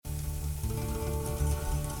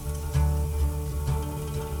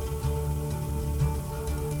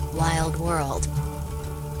wild world.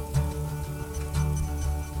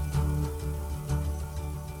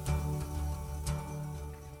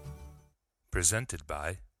 Presented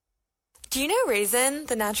by... Do you know Raisin,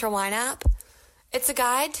 the natural wine app? It's a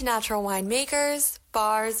guide to natural wine makers,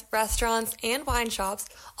 bars, restaurants, and wine shops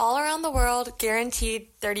all around the world, guaranteed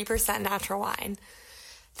 30% natural wine.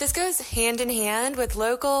 This goes hand in hand with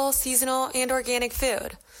local, seasonal, and organic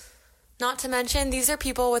food. Not to mention, these are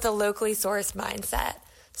people with a locally sourced mindset.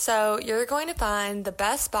 So you're going to find the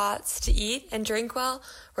best spots to eat and drink well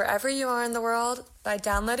wherever you are in the world by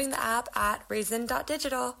downloading the app at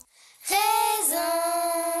raisin.digital.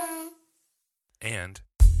 Raisin. And...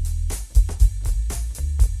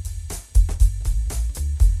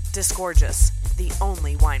 Disgorgeous, the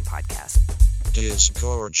only wine podcast.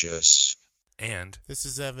 Disgorgeous. And... This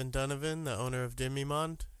is Evan Donovan, the owner of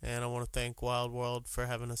Demi-Monde, and I want to thank Wild World for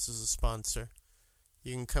having us as a sponsor.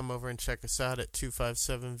 You can come over and check us out at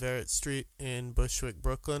 257 Verrett Street in Bushwick,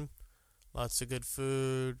 Brooklyn. Lots of good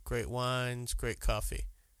food, great wines, great coffee.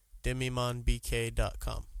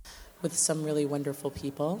 DemiMondeBK.com. With some really wonderful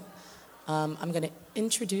people. I'm going to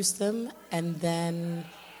introduce them and then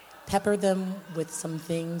pepper them with some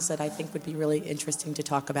things that I think would be really interesting to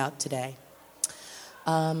talk about today.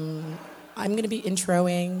 I'm going to be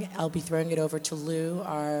introing. I'll be throwing it over to Lou,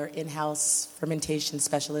 our in-house fermentation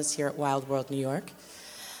specialist here at Wild World, New York.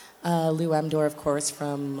 Lou Amdor, of course,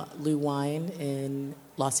 from Lou Wine in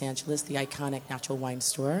Los Angeles, the iconic natural wine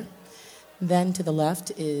store. Then to the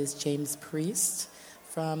left is James Priest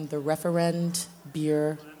from the Referend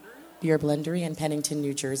Beer Blendery in Pennington,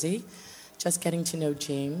 New Jersey. Just getting to know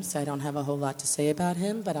James. I don't have a whole lot to say about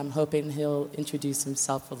him, but I'm hoping he'll introduce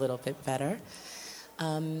himself a little bit better.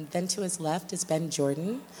 Then to his left is Ben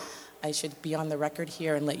Jordan. I should be on the record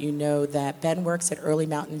here and let you know that Ben works at Early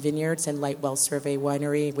Mountain Vineyards and Lightwell Survey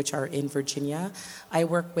Winery, which are in Virginia. I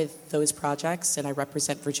work with those projects, and I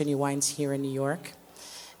represent Virginia Wines here in New York.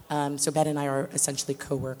 So Ben and I are essentially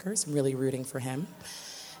co-workers. I'm really rooting for him.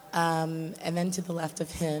 And then to the left of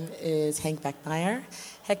him is Hank Beckmeyer.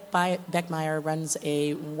 Hank Beckmeyer runs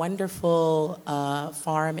a wonderful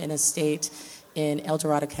farm and estate in El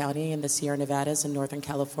Dorado County in the Sierra Nevadas in Northern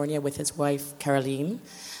California with his wife, Caroline.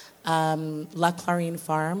 La Clarine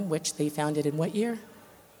Farm, which they founded in what year?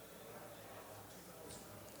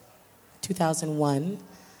 2001.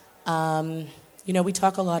 We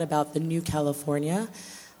talk a lot about the new California,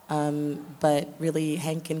 but really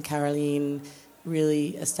Hank and Caroline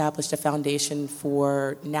really established a foundation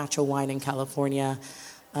for natural wine in California.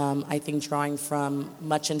 I think drawing from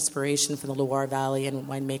much inspiration from the Loire Valley and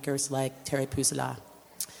winemakers like Thierry Puzelat.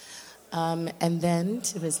 And then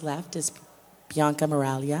to his left is Bianca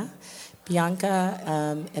Miraglia. Bianca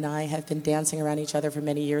and I have been dancing around each other for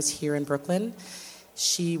many years here in Brooklyn.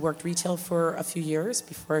 She worked retail for a few years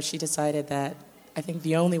before she decided that I think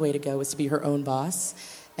the only way to go was to be her own boss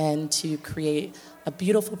and to create a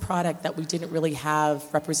beautiful product that we didn't really have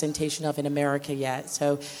representation of in America yet.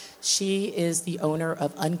 So she is the owner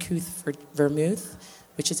of Uncouth Vermouth,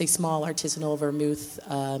 which is a small artisanal vermouth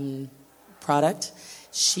product.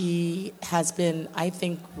 She has been, I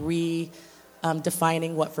think,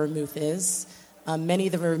 defining what vermouth is. Many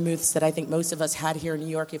of the vermouths that I think most of us had here in New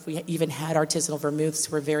York, if we even had artisanal vermouths,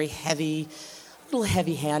 were very heavy, a little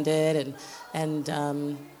heavy-handed, and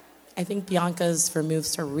I think Bianca's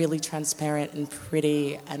vermouths are really transparent and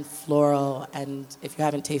pretty and floral, and if you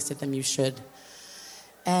haven't tasted them, you should.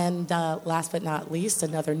 And last but not least,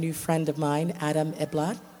 another new friend of mine, Adam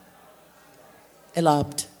Elabd,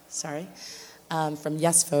 from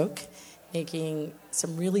Yes Folk, making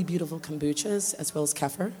some really beautiful kombuchas as well as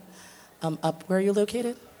kefir. Up where are you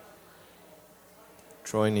located?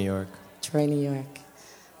 Troy, New York. Troy, New York.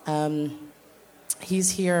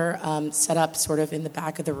 He's here set up sort of in the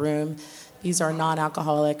back of the room. These are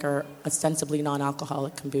non-alcoholic or ostensibly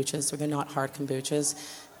non-alcoholic kombuchas, so they're not hard kombuchas.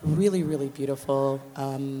 Really, really beautiful,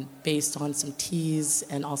 based on some teas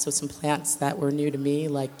and also some plants that were new to me,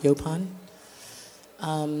 like Yopan.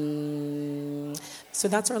 So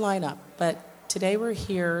that's our lineup. But today we're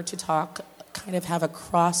here to talk, kind of have a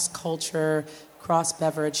cross-culture,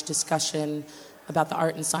 cross-beverage discussion about the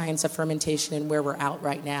art and science of fermentation and where we're at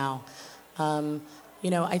right now.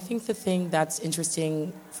 I think the thing that's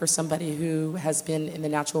interesting for somebody who has been in the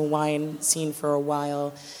natural wine scene for a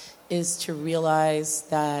while is to realize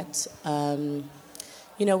that,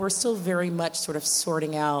 we're still very much sort of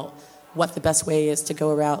sorting out what the best way is to go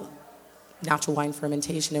about natural wine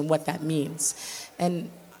fermentation and what that means. And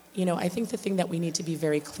I think the thing that we need to be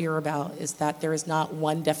very clear about is that there is not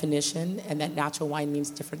one definition, and that natural wine means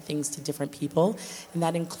different things to different people, and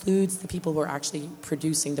that includes the people who are actually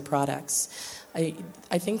producing the products. I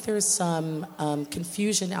think there's some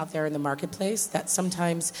confusion out there in the marketplace that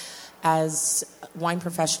sometimes as wine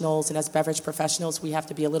professionals and as beverage professionals, we have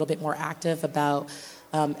to be a little bit more active about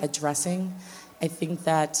addressing. I think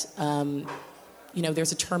that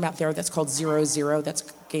there's a term out there that's called 0-0 that's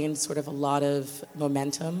gained sort of a lot of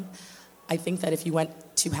momentum. I think that if you went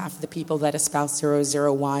to half of the people that espouse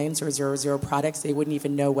 0-0 wines or 0-0 products, they wouldn't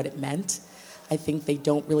even know what it meant. I think they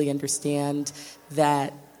don't really understand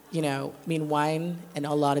that, wine and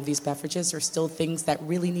a lot of these beverages are still things that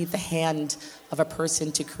really need the hand of a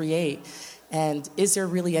person to create. And is there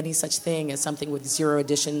really any such thing as something with 0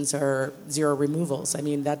 additions or 0 removals? I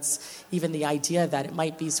mean, that's even the idea that it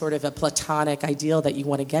might be sort of a platonic ideal that you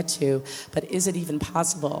want to get to, but is it even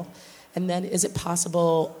possible? And then is it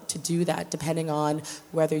possible to do that depending on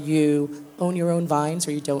whether you own your own vines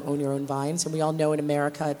or you don't own your own vines? And we all know in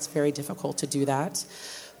America it's very difficult to do that.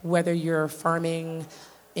 Whether you're farming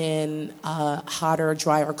in a hotter,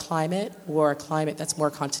 drier climate or a climate that's more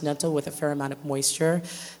continental with a fair amount of moisture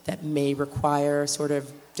that may require sort of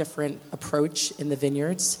different approach in the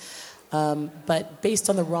vineyards. But based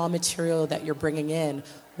on the raw material that you're bringing in,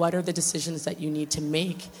 what are the decisions that you need to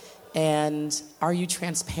make? And are you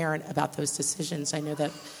transparent about those decisions? I know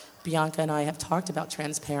that Bianca and I have talked about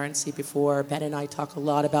transparency before. Ben and I talk a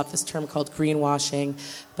lot about this term called greenwashing.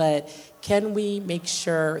 But can we make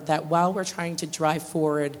sure that while we're trying to drive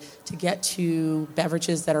forward to get to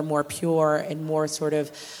beverages that are more pure and more sort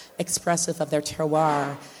of expressive of their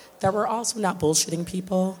terroir, that we're also not bullshitting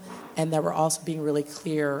people and that we're also being really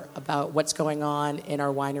clear about what's going on in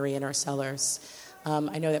our winery and our cellars?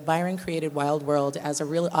 I know that Byron created Wild World as a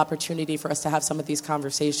real opportunity for us to have some of these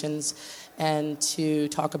conversations and to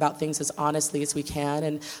talk about things as honestly as we can.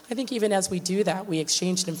 And I think even as we do that, we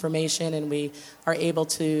exchange information and we are able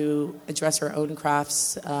to address our own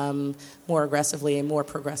crafts more aggressively and more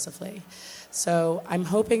progressively. So I'm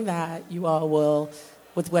hoping that you all will,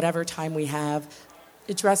 with whatever time we have,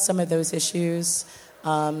 address some of those issues.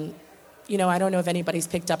 I don't know if anybody's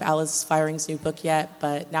picked up Alice Firing's new book yet,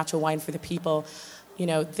 but Natural Wine for the People.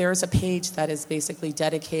 There's a page that is basically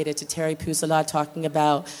dedicated to Thierry Puzelat talking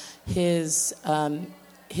about his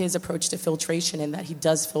approach to filtration and that he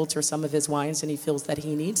does filter some of his wines and he feels that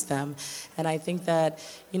he needs them. And I think that,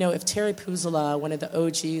 if Thierry Puzelat, one of the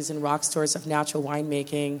OGs and rock stars of natural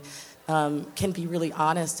winemaking, can be really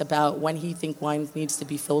honest about when he thinks wine needs to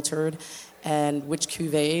be filtered and which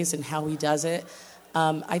cuvées and how he does it,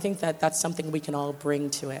 I think that that's something we can all bring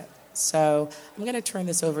to it. So I'm going to turn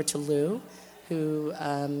this over to Lou, who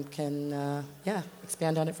can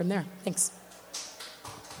expand on it from there. Thanks.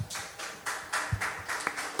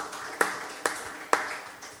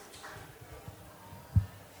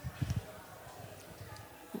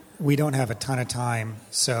 We don't have a ton of time,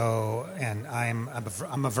 and I'm a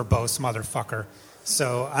verbose motherfucker,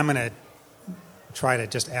 so I'm going to try to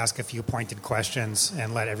just ask a few pointed questions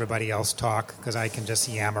and let everybody else talk, because I can just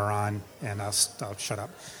yammer on and I'll shut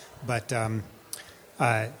up. But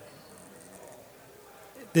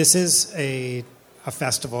this is a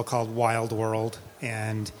festival called Wild World,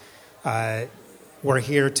 and we're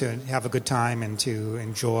here to have a good time and to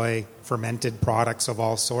enjoy fermented products of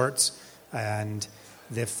all sorts. And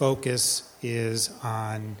the focus is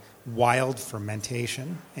on wild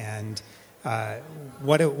fermentation. And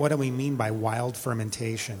what do we mean by wild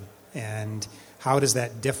fermentation? And how does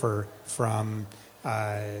that differ from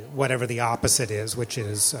whatever the opposite is, which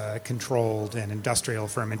is controlled and industrial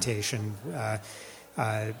fermentation?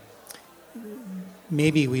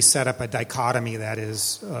 Maybe we set up a dichotomy that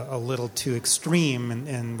is a little too extreme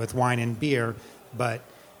in with wine and beer, but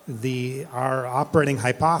our operating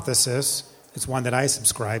hypothesis, it's one that I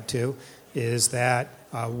subscribe to, is that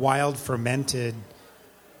wild fermented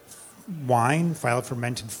wine, wild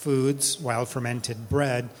fermented foods, wild fermented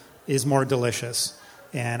bread is more delicious.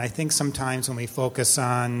 And I think sometimes when we focus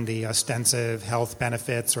on the ostensive health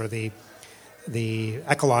benefits or the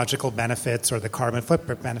ecological benefits or the carbon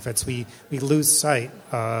footprint benefits, we lose sight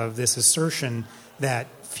of this assertion that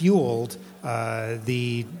fueled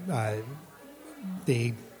the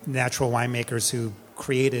natural winemakers who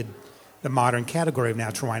created the modern category of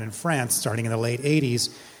natural wine in France, starting in the late 80s.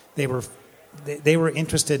 They were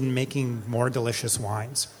interested in making more delicious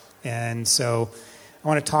wines. And so I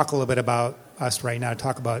want to talk a little bit about us right now,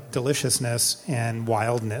 talk about deliciousness and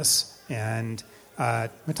wildness. And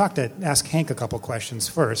I'm going to ask Hank a couple questions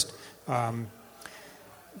first.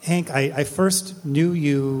 Hank, I first knew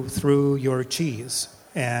you through your cheese.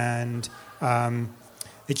 And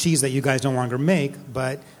the a cheese that you guys no longer make,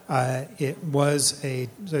 but it was a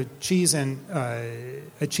cheese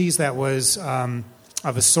that was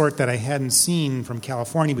of a sort that I hadn't seen from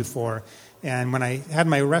California before. And when I had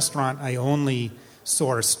my restaurant, I only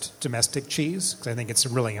sourced domestic cheese because I think it's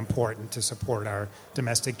really important to support our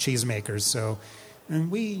domestic cheesemakers. So, and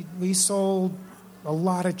we sold a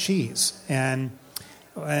lot of cheese, and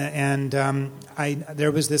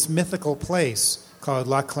there was this mythical place called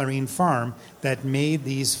La Clarine Farm that made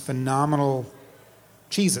these phenomenal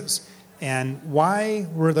cheeses. And why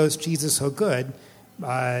were those cheeses so good?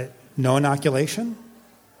 No inoculation?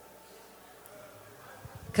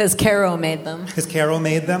 Because Caro made them. Because Caro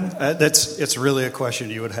made them? It's really a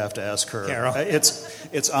question you would have to ask her. Caro.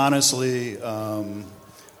 It's honestly,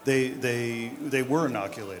 they were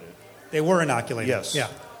inoculated. They were inoculated. Yes. Yeah.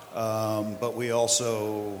 But we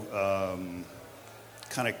also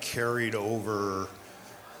kind of carried over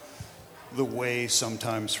the whey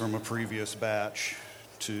sometimes from a previous batch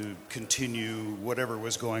to continue whatever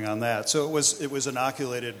was going on that. So it was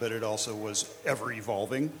inoculated, but it also was ever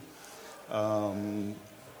evolving. And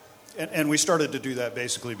we started to do that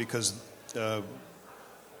basically because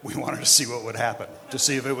we wanted to see what would happen, to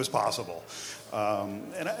see if it was possible.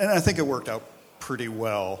 And I think it worked out pretty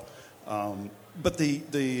well. But the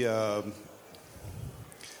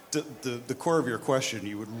core of your question,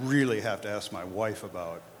 you would really have to ask my wife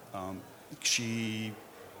about. She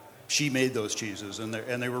made those cheeses, and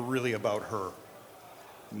they were really about her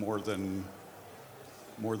more than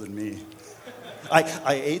me.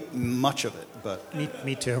 I ate much of it, but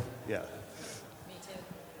Me too. yeah. Me too.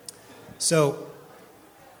 So,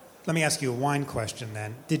 let me ask you a wine question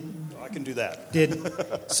then. I can do that.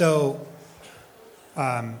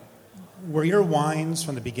 Were your wines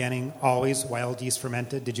from the beginning always wild yeast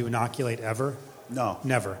fermented? Did you inoculate ever? No.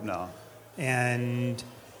 Never. No. And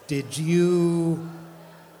did you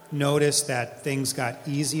notice that things got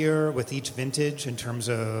easier with each vintage in terms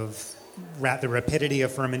of the rapidity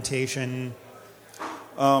of fermentation?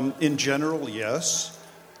 In general, yes.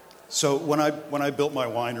 So when I built my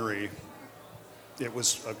winery, it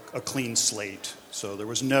was a clean slate. So there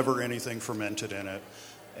was never anything fermented in it,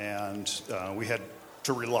 and we had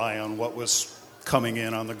to rely on what was coming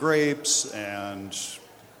in on the grapes and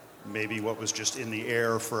maybe what was just in the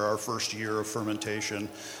air for our first year of fermentation.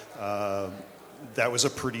 That was a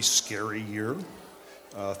pretty scary year.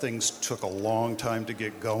 Things took a long time to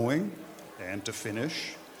get going and to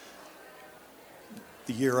finish.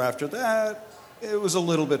 The year after that, it was a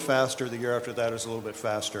little bit faster. The year after that, it was a little bit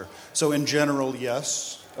faster. So in general,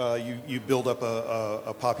 yes, you build up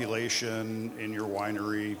a population in your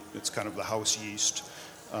winery. It's kind of the house yeast,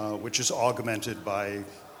 which is augmented by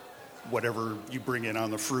whatever you bring in on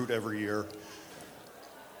the fruit every year.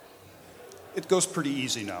 It goes pretty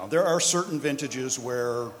easy now. There are certain vintages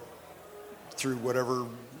where, through whatever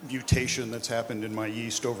mutation that's happened in my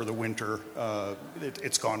yeast over the winter,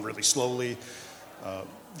 it's gone really slowly.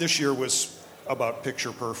 This year was about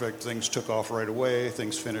picture perfect. Things took off right away.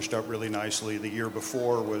 Things finished up really nicely. The year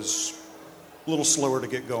before was a little slower to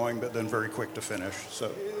get going, but then very quick to finish.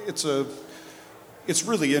 So it's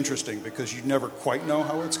really interesting because you never quite know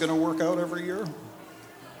how it's going to work out every year,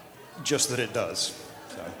 just that it does.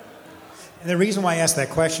 So. And the reason why I asked that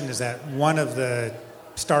question is that one of the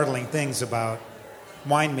startling things about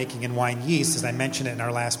winemaking and wine yeast, as I mentioned it in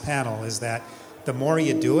our last panel, is that the more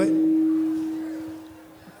you do it,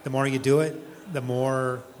 the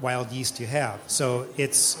more wild yeast you have. So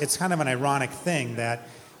it's kind of an ironic thing that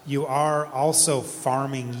you are also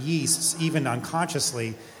farming yeasts, even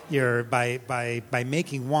unconsciously. You're by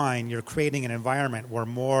making wine, you're creating an environment where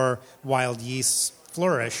more wild yeasts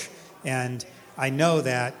flourish. And I know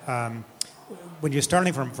that when you're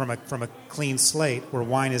starting from a clean slate where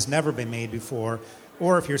wine has never been made before,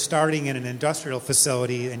 or if you're starting in an industrial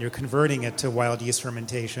facility and you're converting it to wild yeast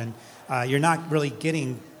fermentation, you're not really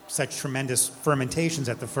getting such tremendous fermentations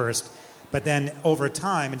at the first. But then over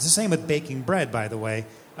time, it's the same with baking bread, by the way.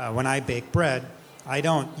 When I bake bread, I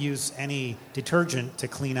don't use any detergent to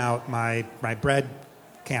clean out my bread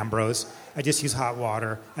cambros. I just use hot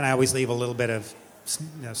water, and I always leave a little bit of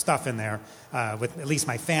stuff in there. With at least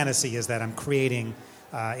my fantasy is that I'm creating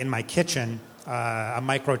in my kitchen a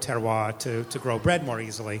micro terroir to grow bread more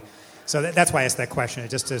easily. So that's why I asked that question.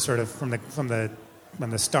 Just to sort of from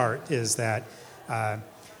the start is that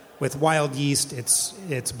with wild yeast,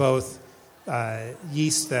 it's both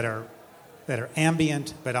yeast that are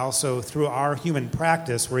ambient, but also through our human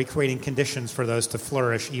practice, we're creating conditions for those to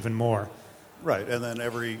flourish even more. Right, and then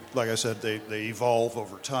like I said, they evolve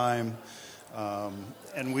over time.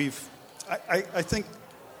 And I think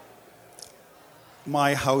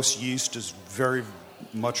my house yeast is very,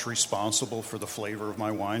 much responsible for the flavor of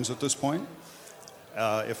my wines at this point.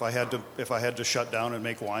 If I had to shut down and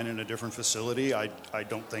make wine in a different facility, I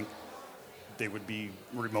don't think they would be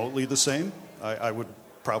remotely the same. I would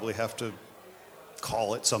probably have to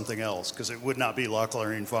call it something else because it would not be La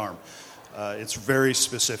Clarine Farm. It's very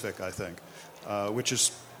specific, I think, which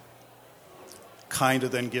is kind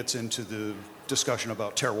of then gets into the discussion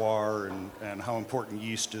about terroir and how important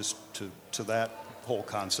yeast is to that whole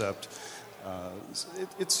concept.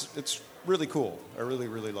 It's really cool. I really,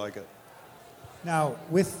 really like it. Now,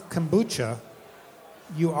 with kombucha,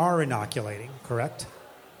 you are inoculating, correct?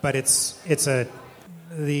 But the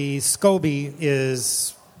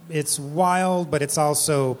SCOBY it's wild, but it's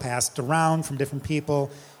also passed around from different people.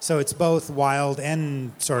 So it's both wild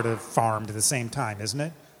and sort of farmed at the same time, isn't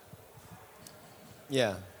it?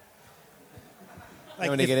 Yeah. Like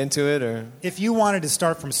want to get into it, or if you wanted to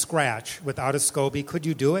start from scratch without a SCOBY, could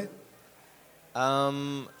you do it?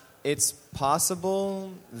 It's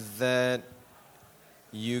possible that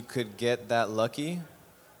you could get that lucky.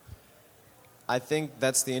 I think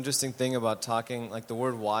that's the interesting thing about talking, like the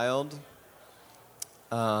word wild.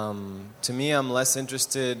 To me, I'm less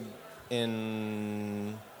interested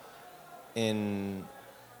in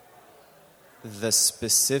the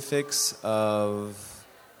specifics of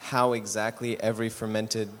how exactly every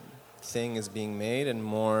fermented thing is being made, and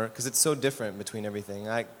more because it's so different between everything.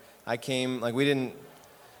 I came, like,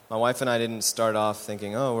 my wife and I didn't start off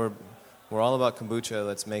thinking, oh, we're all about kombucha,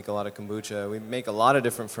 let's make a lot of kombucha. We make a lot of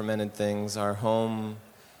different fermented things. Our home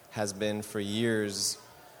has been for years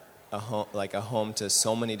a home to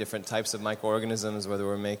so many different types of microorganisms, whether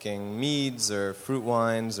we're making meads or fruit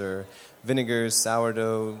wines or vinegars,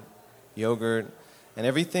 sourdough, yogurt. And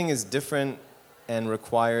everything is different and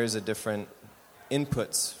requires a different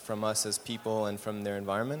inputs from us as people and from their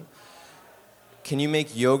environment. Can you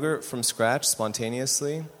make yogurt from scratch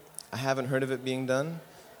spontaneously? I haven't heard of it being done.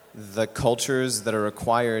 The cultures that are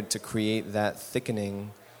required to create that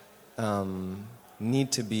thickening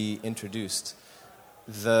need to be introduced.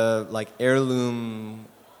 The heirloom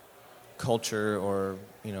culture, or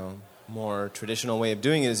more traditional way of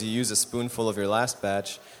doing it, is you use a spoonful of your last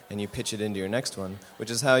batch and you pitch it into your next one,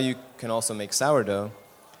 which is how you can also make sourdough.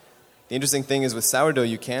 The interesting thing is with sourdough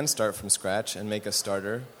you can start from scratch and make a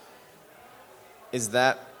starter. Is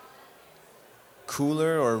that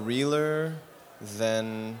cooler or realer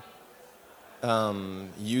than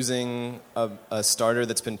using a starter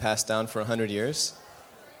that's been passed down for 100 years?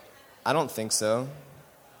 I don't think so.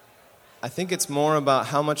 I think it's more about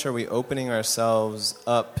how much are we opening ourselves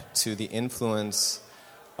up to the influence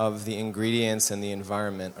of the ingredients and the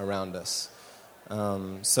environment around us.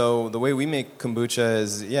 So the way we make kombucha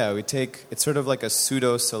is, it's sort of like a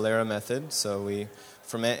pseudo-Solera method. So we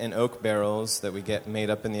ferment in oak barrels that we get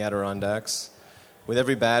made up in the Adirondacks. With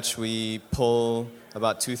every batch, we pull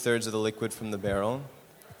about 2/3 of the liquid from the barrel.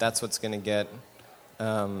 That's what's going to get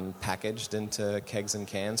packaged into kegs and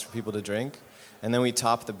cans for people to drink. And then we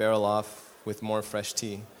top the barrel off with more fresh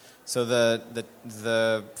tea. So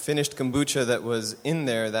the finished kombucha that was in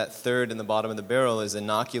there, that third in the bottom of the barrel, is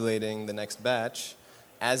inoculating the next batch,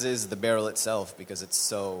 as is the barrel itself, because it's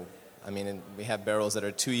so... we have barrels that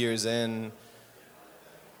are 2 years in.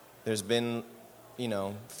 There's been,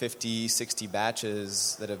 50, 60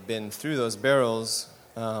 batches that have been through those barrels.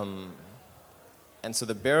 And so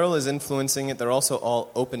the barrel is influencing it. They're also all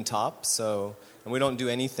open top, and we don't do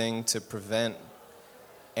anything to prevent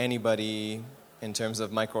anybody in terms of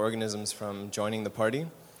microorganisms from joining the party.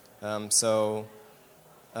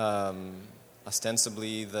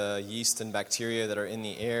 Ostensibly the yeast and bacteria that are in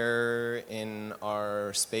the air, in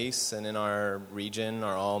our space and in our region,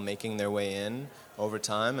 are all making their way in over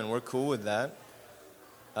time, and we're cool with that.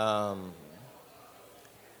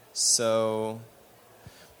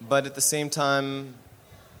 But at the same time,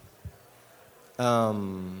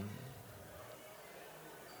 and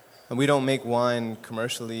we don't make wine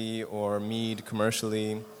commercially or mead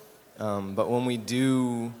commercially, but when we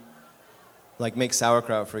do, make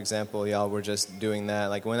sauerkraut, for example, we're just doing that.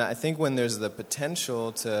 When there's the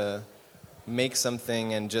potential to make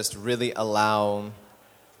something and just really allow,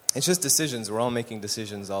 it's just decisions. We're all making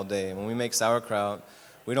decisions all day. And when we make sauerkraut,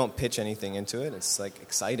 we don't pitch anything into it. It's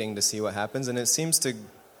exciting to see what happens, and it seems to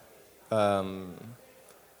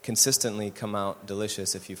consistently come out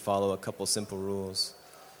delicious if you follow a couple simple rules.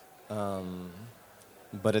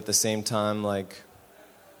 But at the same time,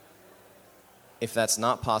 if that's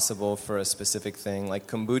not possible for a specific thing, like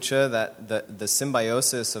kombucha, that the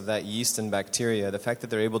symbiosis of that yeast and bacteria, the fact that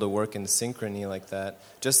they're able to work in synchrony like that,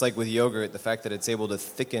 just like with yogurt, the fact that it's able to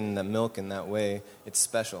thicken the milk in that way, it's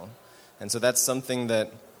special. And so that's something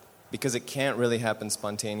that because it can't really happen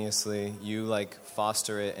spontaneously. You like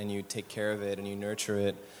foster it and you take care of it and you nurture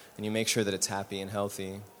it and you make sure that it's happy and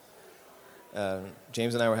healthy.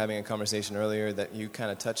 James and I were having a conversation earlier that you kind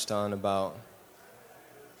of touched on about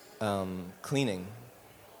cleaning.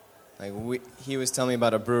 Like he was telling me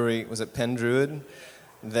about a brewery, was it Penn Druid,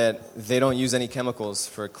 that they don't use any chemicals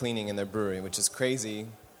for cleaning in their brewery, which is crazy.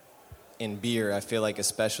 In beer, I feel like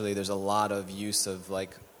especially there's a lot of use of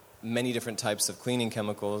like many different types of cleaning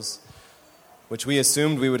chemicals, which we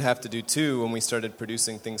assumed we would have to do too when we started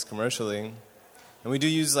producing things commercially. And we do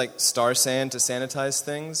use like Star San to sanitize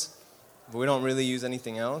things, but we don't really use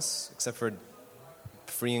anything else except for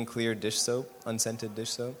free and clear dish soap, unscented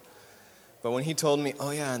dish soap. But when he told me, oh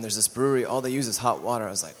yeah, and there's this brewery, all they use is hot water, I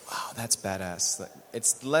was like, wow, that's badass. Like,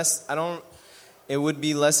 it's less, it would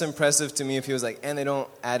be less impressive to me if he was like, and they don't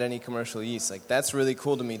add any commercial yeast. Like, that's really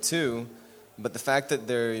cool to me too. But the fact that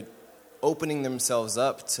they're opening themselves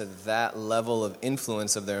up to that level of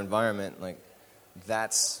influence of their environment, like,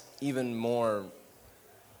 that's even more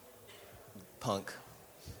punk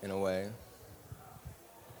in a way.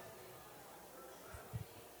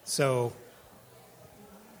 So,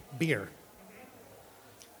 beer.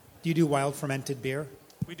 Do you do wild fermented beer?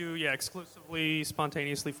 We do, yeah, exclusively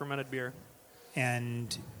spontaneously fermented beer.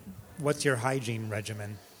 And what's your hygiene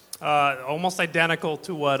regimen? Almost identical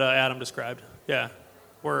to what Adam described. Yeah,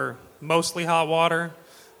 we're mostly hot water.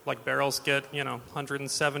 Like barrels get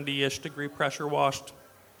 170-ish degree pressure washed.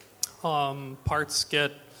 Parts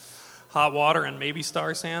get hot water and maybe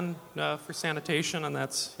Star San for sanitation, and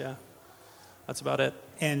that's about it.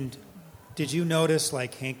 And did you notice,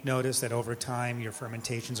 like Hank noticed, that over time your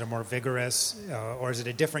fermentations are more vigorous, or is it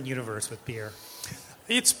a different universe with beer?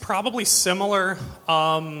 It's probably similar,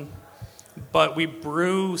 but we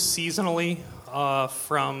brew seasonally.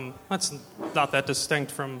 That's not that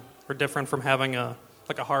distinct from or different from having a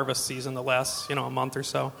harvest season that lasts a month or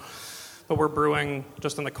so. But we're brewing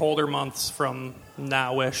just in the colder months from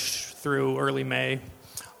now-ish through early May.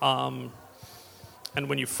 And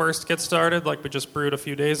when you first get started, like we just brewed a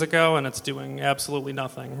few days ago, and it's doing absolutely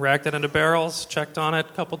nothing. Racked it into barrels, checked on it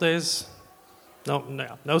a couple days.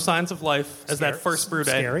 No signs of life as that first brew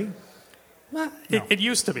day. Scary? It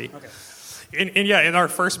used to be. Okay. In our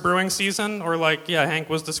first brewing season, or Hank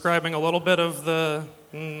was describing a little bit of the,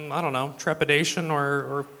 trepidation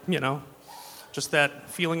or just that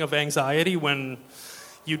feeling of anxiety when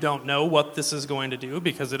you don't know what this is going to do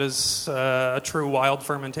because it is a true wild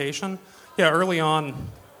fermentation. Yeah, early on,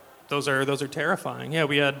 those are terrifying.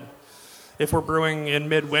 Yeah, if we're brewing in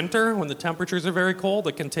midwinter when the temperatures are very cold,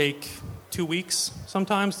 it can take 2 weeks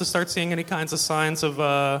sometimes to start seeing any kinds of signs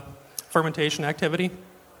of fermentation activity.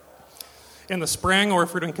 In the spring, or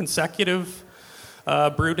if we're doing consecutive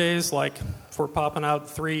brew days, like if we're popping out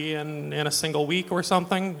 3 in a single week or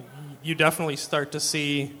something, you definitely start to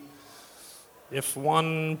see if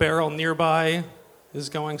one barrel nearby is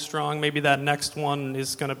going strong, maybe that next one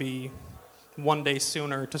is going to be 1 day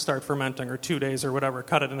sooner to start fermenting, or 2 days or whatever,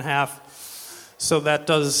 cut it in half. So that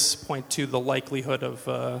does point to the likelihood of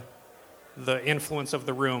the influence of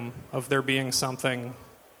the room, of there being something,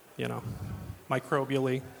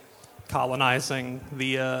 microbially colonizing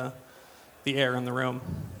the air in the room.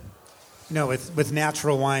 With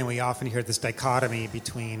natural wine, we often hear this dichotomy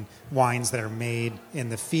between wines that are made in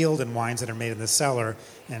the field and wines that are made in the cellar.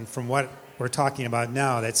 And from what we're talking about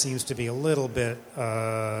now, that seems to be a little bit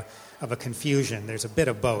of a confusion. There's a bit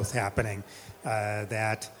of both happening.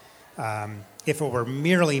 If it were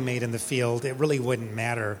merely made in the field, it really wouldn't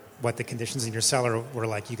matter what the conditions in your cellar were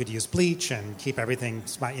like. You could use bleach and keep everything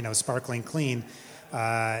sparkling clean.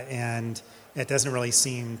 And it doesn't really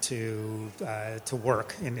seem to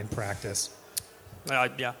work in practice. I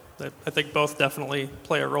think both definitely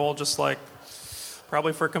play a role. Just like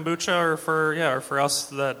probably for kombucha or for us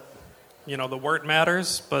that the wort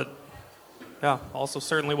matters, but also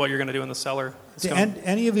certainly what you're going to do in the cellar.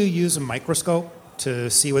 Any of you use a microscope to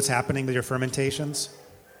see what's happening with your fermentations?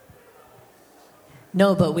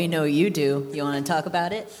 No, but we know you do. You want to talk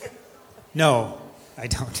about it? No, I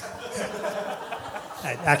don't.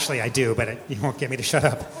 Actually, I do, but you won't get me to shut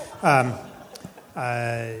up.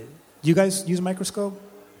 You guys use a microscope?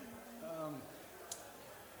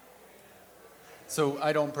 So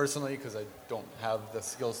I don't personally, because I don't have the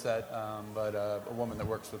skill set, but a woman that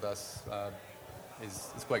works with us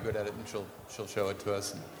is quite good at it, and she'll show it to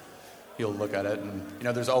us, and he'll look at it, and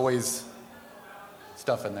there's always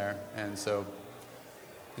stuff in there, and so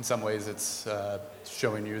in some ways it's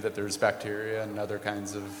showing you that there's bacteria and other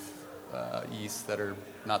kinds of yeast that are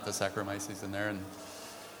not the Saccharomyces in there, and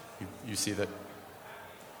you see that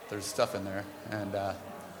there's stuff in there, and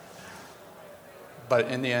but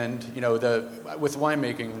in the end, with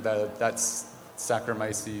winemaking, that's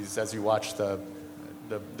Saccharomyces. As you watch the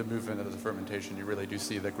movement of the fermentation, you really do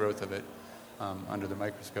see the growth of it under the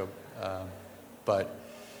microscope. But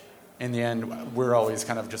in the end, we're always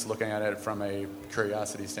kind of just looking at it from a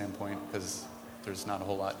curiosity standpoint because there's not a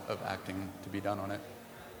whole lot of acting to be done on it.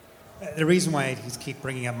 The reason why he's keep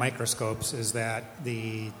bringing up microscopes is that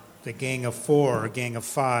the Gang of Four or Gang of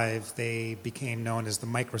Five, they became known as the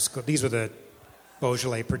microscope. These were the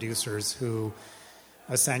Beaujolais producers who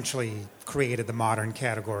essentially created the modern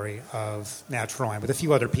category of natural wine with a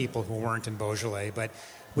few other people who weren't in Beaujolais, but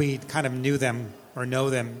we kind of knew them or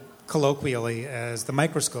know them colloquially as the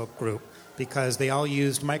microscope group because they all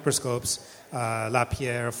used microscopes,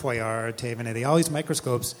 Lapierre, Foillard, Thévenet, they all used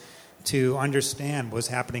microscopes to understand what's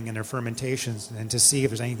happening in their fermentations and to see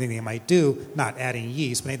if there's anything they might do, not adding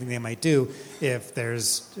yeast, but anything they might do. If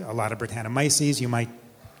there's a lot of Brettanomyces, you might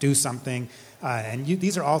do something.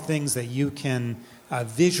 These are all things that you can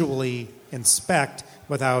visually inspect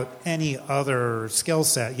without any other skill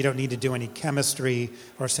set. You don't need to do any chemistry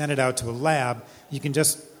or send it out to a lab. You can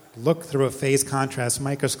just look through a phase contrast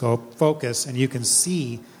microscope, focus, and you can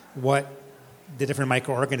see what the different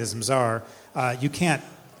microorganisms are. You can't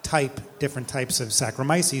type different types of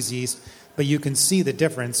Saccharomyces yeast, but you can see the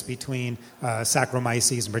difference between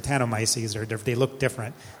Saccharomyces and Brettanomyces, or they look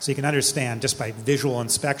different. So you can understand just by visual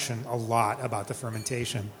inspection a lot about the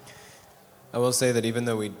fermentation. I will say that even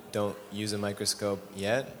though we don't use a microscope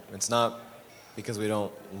yet, it's not because we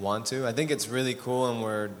don't want to. I think it's really cool, and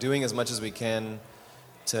we're doing as much as we can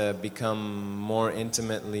to become more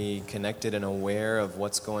intimately connected and aware of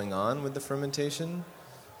what's going on with the fermentation.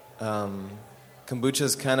 Kombucha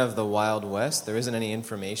is kind of the Wild West. There isn't any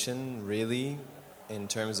information, really, in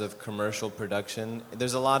terms of commercial production.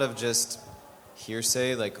 There's a lot of just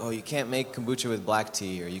hearsay, like, oh, you can't make kombucha with black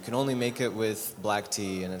tea, or you can only make it with black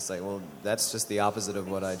tea. And it's like, well, that's just the opposite of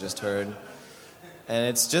what I just heard. And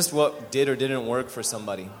it's just what did or didn't work for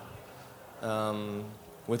somebody.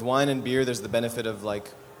 With wine and beer, there's the benefit of,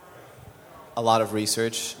 like, a lot of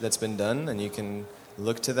research that's been done, and you can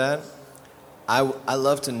look to that. I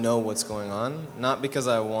love to know what's going on, not because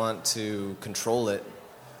I want to control it,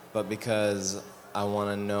 but because I want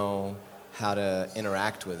to know how to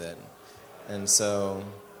interact with it. And so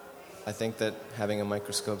I think that having a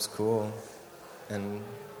microscope's cool, and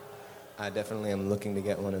I definitely am looking to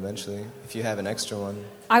get one eventually, if you have an extra one.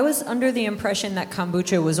 I was under the impression that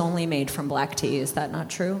kombucha was only made from black tea. Is that not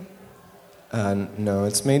true? No,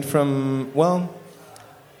 it's made from, well,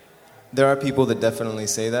 there are people that definitely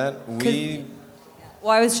say that. Well,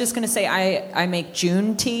 I was just going to say I make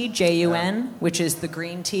Jun tea, Jun, which is the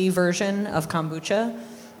green tea version of kombucha,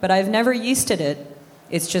 but I've never yeasted it.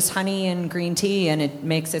 It's just honey and green tea, and it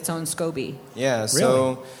makes its own SCOBY. Yeah,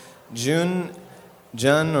 so Jun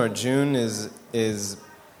is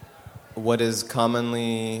what is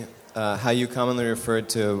commonly, how you commonly refer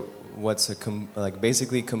to what's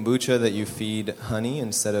basically kombucha that you feed honey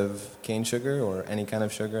instead of cane sugar or any kind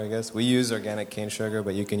of sugar, I guess. We use organic cane sugar,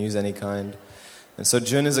 but you can use any kind. And so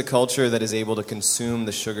Jun is a culture that is able to consume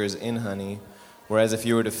the sugars in honey, whereas if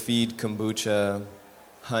you were to feed kombucha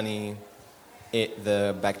honey,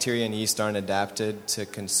 the bacteria and yeast aren't adapted to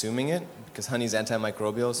consuming it because honey is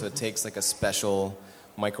antimicrobial, so it takes like a special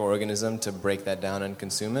microorganism to break that down and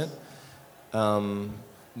consume it.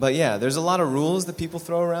 But yeah, there's a lot of rules that people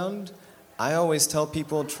throw around. I always tell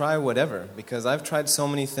people try whatever because I've tried so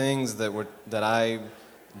many things that I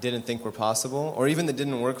didn't think were possible, or even that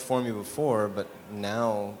didn't work for me before, but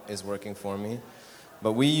now is working for me.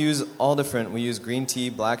 But we use all different. We use green tea,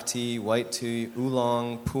 black tea, white tea,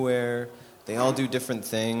 oolong, pu'er. They all do different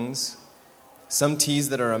things. Some teas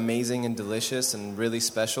that are amazing and delicious and really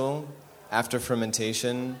special, after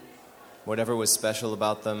fermentation, whatever was special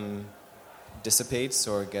about them dissipates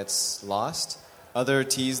or gets lost. Other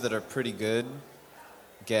teas that are pretty good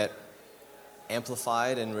get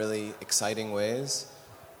amplified in really exciting ways.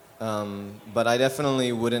 But I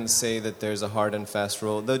definitely wouldn't say that there's a hard and fast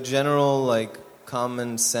rule. The general,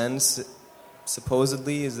 common sense,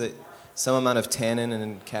 supposedly, is that some amount of tannin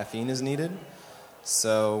and caffeine is needed.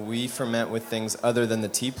 So we ferment with things other than the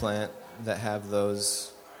tea plant that have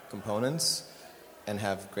those components and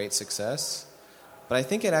have great success. But I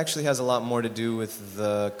think it actually has a lot more to do with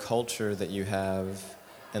the culture that you have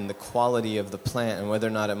and the quality of the plant and whether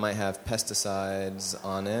or not it might have pesticides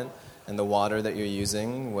on it, and the water that you're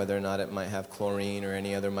using, whether or not it might have chlorine or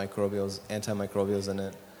any other antimicrobials in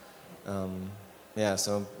it.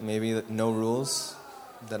 So maybe no rules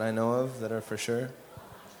that I know of that are for sure.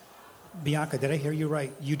 Bianca, did I hear you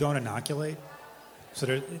right? You don't inoculate? So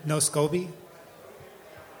there's no SCOBY?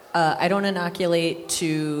 I don't inoculate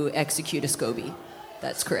to execute a SCOBY.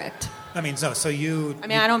 That's correct. I mean, so you... I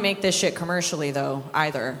mean, I don't make this shit commercially, though,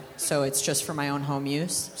 either. So it's just for my own home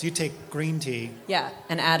use. So you take green tea... Yeah,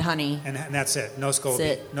 and add honey. And that's it. No SCOBY.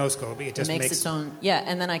 That's it. No SCOBY. It just makes its own... Yeah,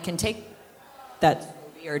 and then I can take that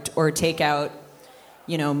or take out,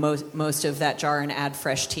 most of that jar and add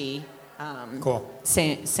fresh tea. Cool.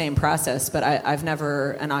 Same process, but I've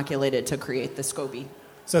never inoculated to create the SCOBY.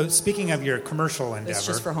 So speaking of your commercial endeavor... It's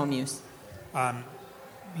just for home use.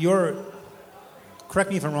 Correct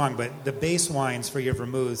me if I'm wrong, but the base wines for your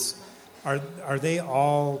vermouths, are they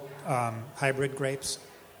all hybrid grapes?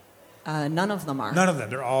 None of them are. None of them.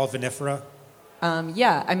 They're all vinifera?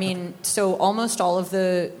 Yeah, I mean, so almost all of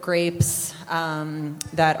the grapes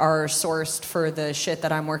that are sourced for the shit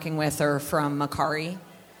that I'm working with are from Macari,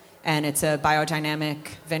 and it's a biodynamic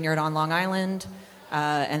vineyard on Long Island.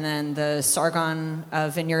 And then the Sargon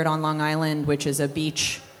vineyard on Long Island, which is a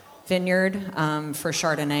beach vineyard for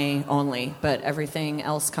Chardonnay only, but everything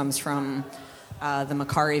else comes from the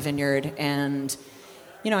Macari vineyard. And,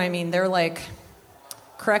 they're like,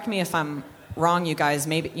 correct me if I'm wrong, you guys,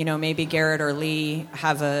 maybe Garrett or Lee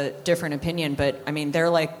have a different opinion, but I mean, they're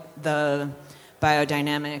like the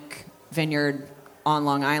biodynamic vineyard on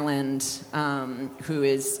Long Island who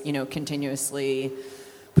is, continuously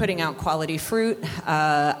putting out quality fruit.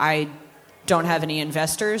 I don't have any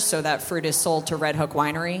investors, so that fruit is sold to Red Hook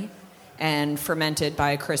Winery and fermented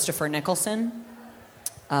by Christopher Nicholson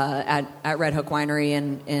at Red Hook Winery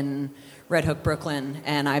in Red Hook, Brooklyn.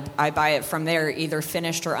 And I buy it from there, either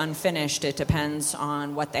finished or unfinished. It depends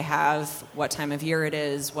on what they have, what time of year it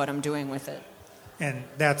is, what I'm doing with it. And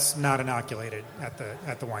that's not inoculated at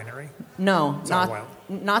the winery? No,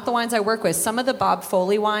 not the wines I work with. Some of the Bob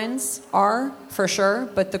Foley wines are, for sure,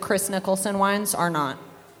 but the Chris Nicholson wines are not.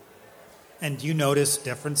 And do you notice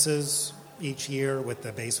differences each year with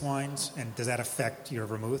the base wines? And does that affect your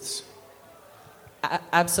vermouths?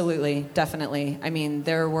 Absolutely, definitely. I mean,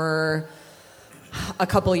 there were a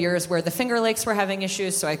couple years where the Finger Lakes were having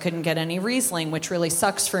issues, so I couldn't get any Riesling, which really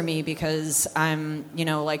sucks for me because I'm,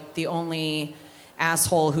 like the only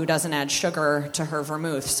asshole who doesn't add sugar to her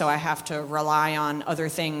vermouth. So I have to rely on other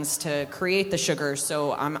things to create the sugar.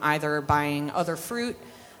 So I'm either buying other fruit,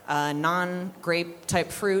 non-grape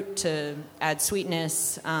type fruit to add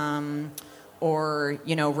sweetness, or,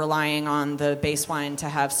 relying on the base wine to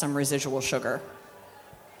have some residual sugar.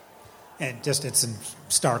 And just it's in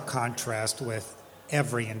stark contrast with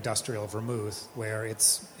every industrial vermouth where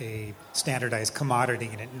it's a standardized commodity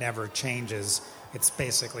and it never changes. It's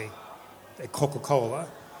basically a Coca-Cola.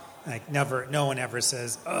 Like no one ever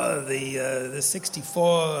says, "Oh, the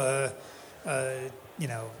 64,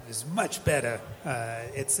 is much better."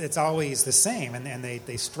 It's always the same, and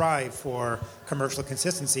they strive for commercial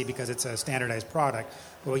consistency because it's a standardized product.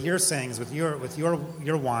 But what you're saying is with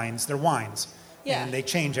your wines, they're wines, and they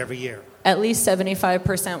change every year. At least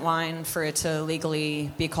 75% wine for it to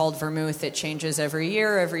legally be called vermouth. It changes every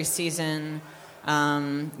year, every season.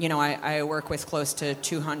 I work with close to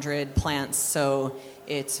 200 plants, so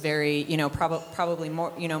it's very, probably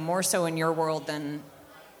more, more so in your world than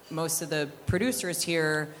most of the producers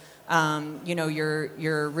here.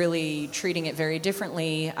 You're really treating it very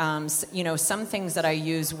differently. Some things that I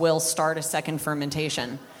use will start a second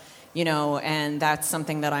fermentation, and that's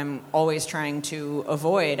something that I'm always trying to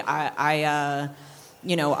avoid. I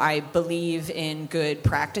believe in good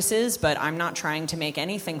practices, but I'm not trying to make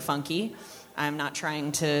anything funky. I'm not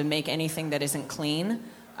trying to make anything that isn't clean.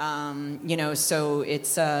 So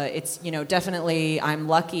it's definitely I'm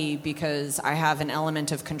lucky because I have an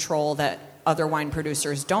element of control that other wine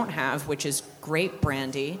producers don't have, which is grape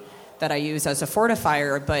brandy that I use as a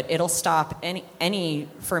fortifier, but it'll stop any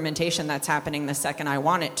fermentation that's happening the second I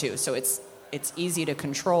want it to. So it's easy to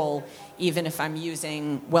control, even if I'm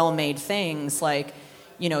using well-made things. Like,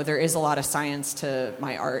 there is a lot of science to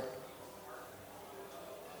my art.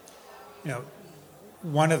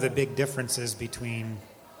 One of the big differences between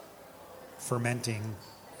fermenting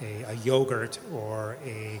a yogurt or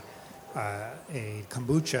a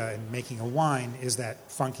kombucha and making a wine is that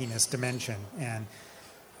funkiness dimension. And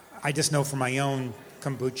I just know from my own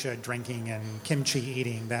kombucha drinking and kimchi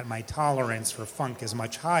eating that my tolerance for funk is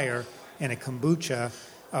much higher in a kombucha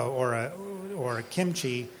or a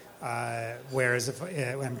kimchi, whereas if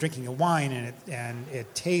I'm drinking a wine and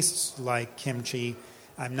it tastes like kimchi,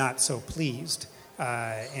 I'm not so pleased.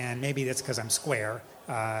 And maybe that's because I'm square.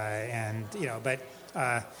 But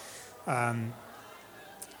I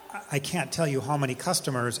can't tell you how many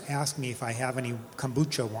customers ask me if I have any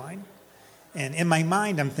kombucha wine. And in my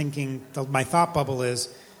mind, I'm thinking, my thought bubble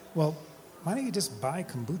is, well, why don't you just buy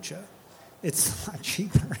kombucha? it's a lot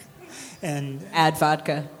cheaper. And add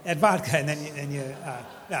vodka, and then you.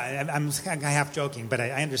 I'm half joking, but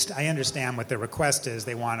I understand what the request is.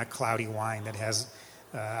 They want a cloudy wine that has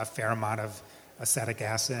a fair amount of acetic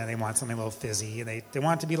acid, and they want something a little fizzy, and they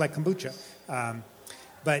want it to be like kombucha.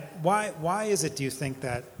 But why is it, do you think,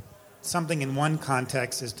 that something in one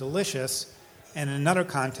context is delicious, and in another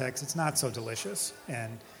context it's not so delicious?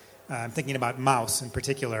 And I'm thinking about mouse in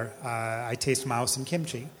particular. I taste mouse in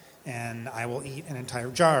kimchi, and I will eat an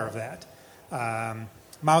entire jar of that.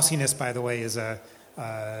 Mousiness, by the way, is a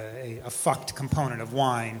fucked component of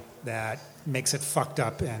wine that makes it fucked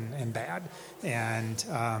up and bad.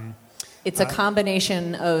 And it's a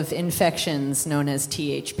combination of infections known as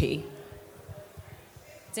THP.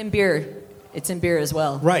 It's in beer. It's in beer as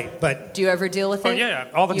well. Right, but do you ever deal with it? Yeah,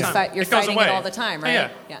 all the time. You're fighting it all the time,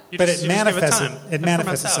 right? Yeah. But it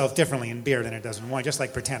manifests itself differently in beer than it does in wine, just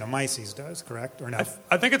like Brettanomyces does, correct? Or no?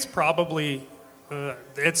 I think it's probably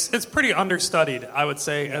it's pretty understudied, I would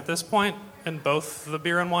say, at this point in both the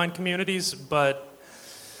beer and wine communities. But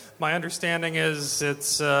my understanding is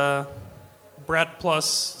it's Brett plus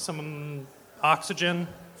some oxygen,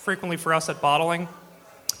 frequently for us at bottling.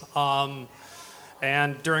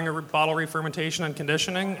 And during a bottle re-fermentation and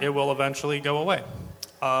conditioning, it will eventually go away.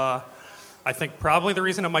 I think probably the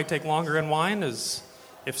reason it might take longer in wine is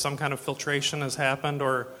if some kind of filtration has happened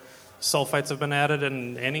or sulfites have been added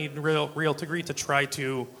in any real degree to try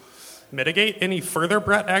to mitigate any further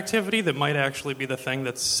Brett activity that might actually be the thing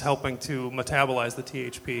that's helping to metabolize the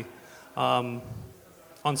THP.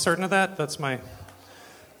 Uncertain of that, that's my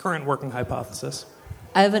current working hypothesis.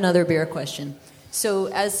 I have another beer question. So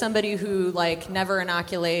as somebody who never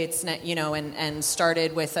inoculates, and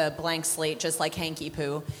started with a blank slate just like Hanky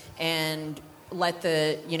Poo and let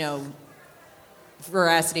the,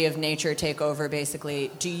 veracity of nature take over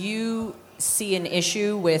basically, do you see an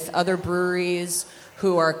issue with other breweries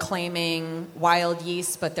who are claiming wild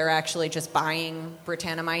yeast but they're actually just buying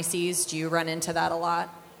Brettanomyces? Do you run into that a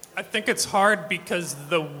lot? I think it's hard because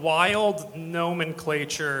the wild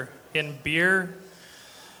nomenclature in beer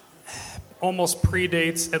almost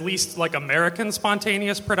predates at least American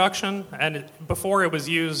spontaneous production, and before it was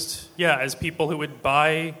used as people who would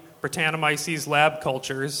buy Brettanomyces lab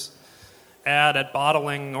cultures, add at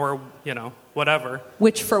bottling or whatever,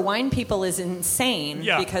 which for wine people is insane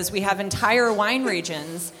because we have entire wine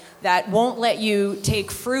regions that won't let you take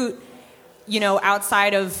fruit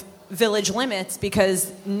outside of village limits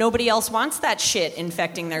because nobody else wants that shit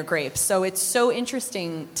infecting their grapes. So it's so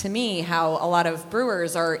interesting to me how a lot of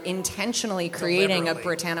brewers are intentionally creating a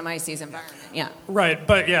Brettanomyces environment. Yeah. Right,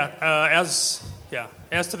 but as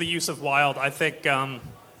to the use of wild, I think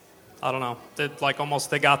I don't know,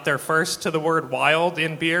 they got there first to the word wild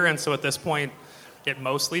in beer, and so at this point it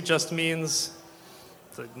mostly just means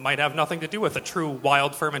it might have nothing to do with a true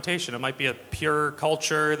wild fermentation. It might be a pure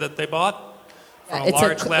culture that they bought.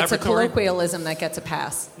 It's a colloquialism that gets a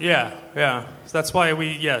pass. Yeah. So that's why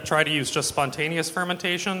we try to use just spontaneous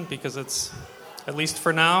fermentation, because it's, at least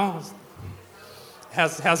for now,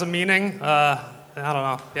 has a meaning. I don't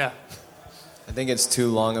know. Yeah. I think it's too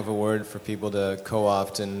long of a word for people to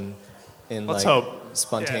co-opt in Let's hope.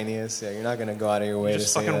 Spontaneous. Yeah, you're not going to go out of your way to say that.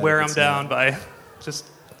 Just fucking wear them down by just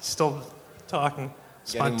still talking.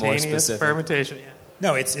 Spontaneous fermentation. Yeah.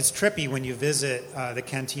 No, it's trippy when you visit the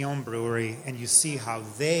Cantillon Brewery and you see how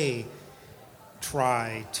they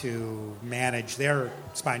try to manage their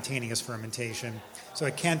spontaneous fermentation. So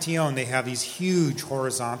at Cantillon, they have these huge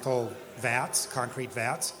horizontal vats, concrete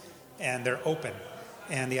vats, and they're open.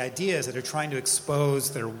 And the idea is that they're trying to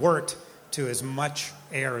expose their wort to as much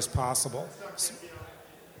air as possible.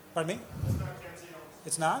 Pardon me?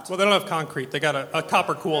 It's not? Well, they don't have concrete. They got a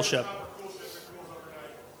copper cool ship.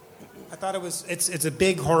 I thought it was. It's a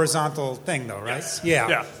big horizontal thing, though, right? Yes.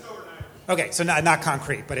 Yeah. Okay, so not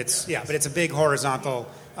concrete, but it's a big horizontal.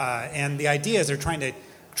 And the idea is they're trying to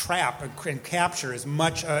trap and capture as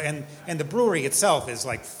much. And the brewery itself is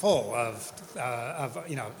full of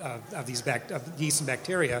these yeast and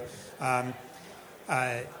bacteria.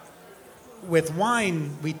 With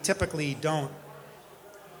wine, we typically don't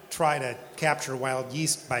try to capture wild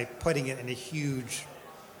yeast by putting it in a huge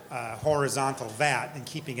horizontal vat and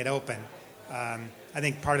keeping it open. I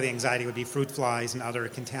think part of the anxiety would be fruit flies and other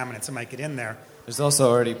contaminants that might get in there. There's also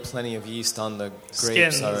already plenty of yeast on the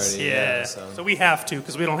grapes skins, already. Yeah. So we have to,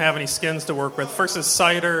 because we don't have any skins to work with. Versus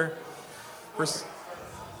cider.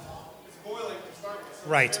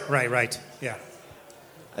 Right. Yeah.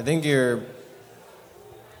 I think your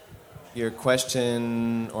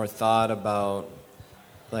question or thought about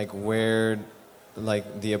where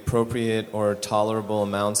like the appropriate or tolerable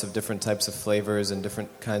amounts of different types of flavors and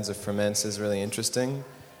different kinds of ferments is really interesting.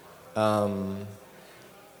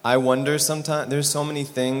 I wonder sometimes, there's so many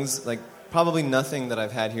things, like probably nothing that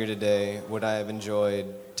I've had here today would I have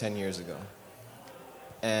enjoyed 10 years ago.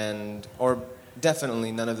 Or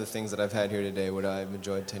definitely none of the things that I've had here today would I have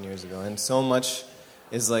enjoyed 10 years ago. And so much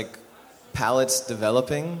is like palates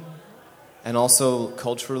developing, and also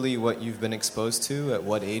culturally what you've been exposed to at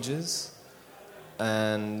what ages.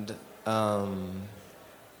 And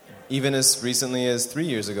even as recently as 3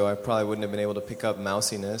 years ago, I probably wouldn't have been able to pick up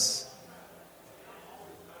mousiness.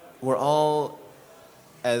 We're all,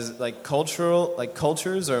 as like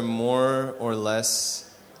cultures are more or less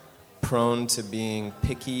prone to being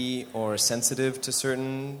picky or sensitive to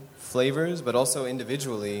certain flavors, but also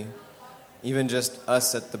individually, even just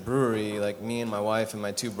us at the brewery, like me and my wife and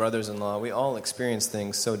my two brothers-in-law, we all experience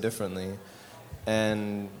things so differently.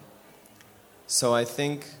 And so I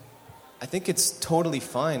think it's totally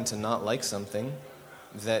fine to not like something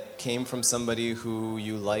that came from somebody who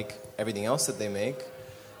you like everything else that they make.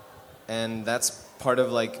 And that's part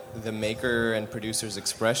of like the maker and producer's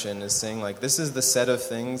expression, is saying like, this is the set of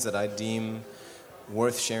things that I deem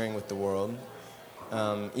worth sharing with the world.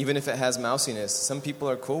 Even if it has mousiness, some people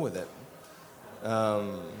are cool with it.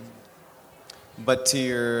 But to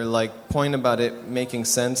your like point about it making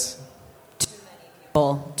sense,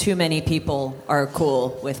 too many people are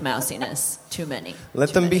cool with mousiness. Too many.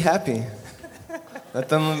 Let them be happy. Let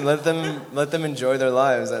them enjoy their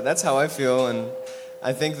lives. That's how I feel, and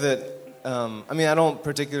I think that. I don't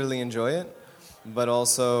particularly enjoy it, but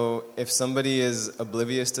also if somebody is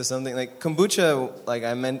oblivious to something, like kombucha, like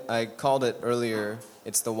I called it earlier,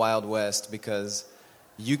 it's the Wild West, because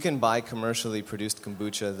you can buy commercially produced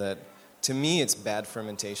kombucha that, to me, it's bad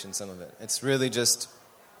fermentation, some of it. It's really just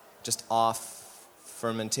off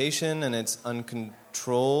fermentation, and it's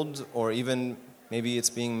uncontrolled, or even maybe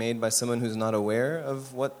it's being made by someone who's not aware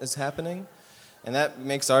of what is happening. And that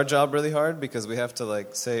makes our job really hard, because we have to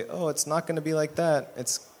like say, oh, it's not going to be like that.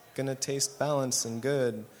 It's going to taste balanced and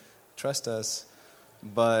good. Trust us.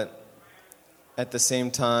 But at the same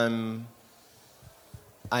time,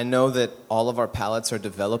 I know that all of our palates are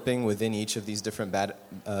developing within each of these different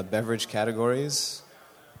beverage categories.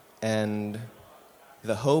 And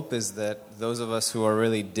the hope is that those of us who are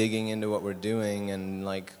really digging into what we're doing and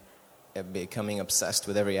like becoming obsessed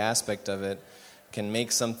with every aspect of it can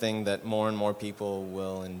make something that more and more people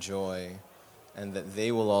will enjoy, and that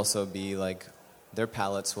they will also be like, their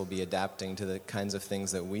palates will be adapting to the kinds of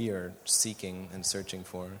things that we are seeking and searching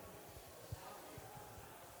for.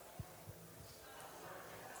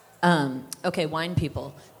 Okay, wine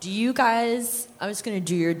people. Do you guys, I was going to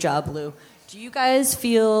do your job, Lou. Do you guys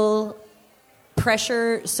feel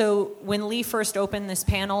pressure? So when Lee first opened this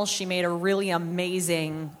panel, she made a really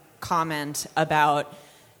amazing comment about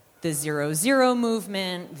the 0-0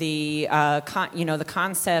 movement, the the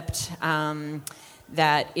concept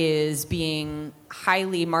that is being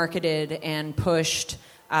highly marketed and pushed,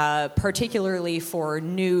 particularly for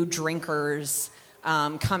new drinkers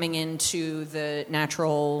coming into the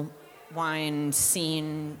natural wine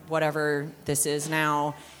scene, whatever this is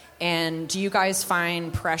now. And do you guys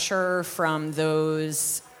find pressure from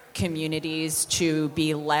those communities to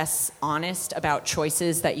be less honest about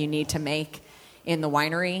choices that you need to make in the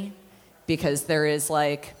winery, because there is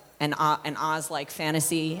like an Oz-like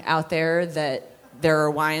fantasy out there that there are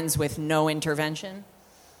wines with no intervention?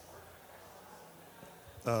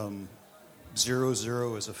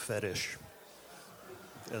 0-0 is a fetish,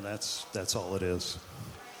 and that's all it is.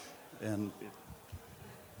 And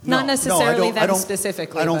not necessarily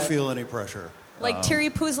specifically. I don't feel any pressure. Like Thierry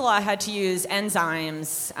Puzela had to use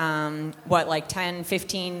enzymes, 10,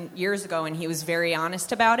 15 years ago, and he was very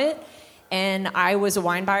honest about it. And I was a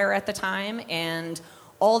wine buyer at the time, and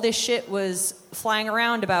all this shit was flying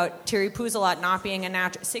around about Thierry Puzela not being a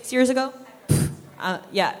natural... 6 years ago?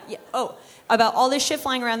 About all this shit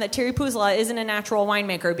flying around that Thierry Puzela isn't a natural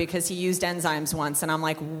winemaker because he used enzymes once. And I'm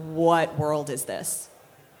like, what world is this?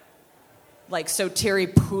 Like, so Thierry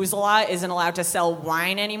Puzela isn't allowed to sell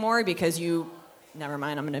wine anymore because you... Never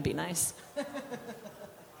mind, I'm going to be nice. But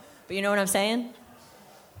you know what I'm saying?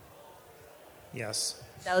 Yes.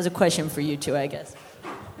 That was a question for you too, I guess.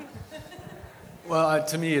 Well,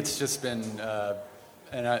 to me, it's just been,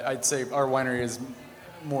 and I'd say our winery is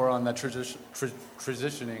more on that transitioning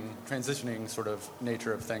sort of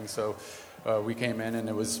nature of things. So we came in and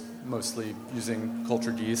it was mostly using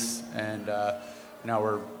cultured yeast, and now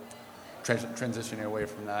we're transitioning away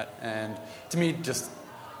from that. And to me,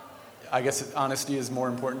 I guess honesty is more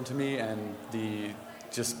important to me, and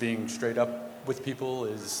just being straight up with people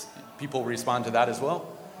is people respond to that as well,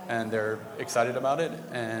 and they're excited about it.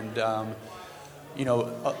 And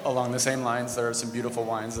along the same lines, there are some beautiful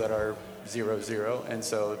wines that are 0-0, and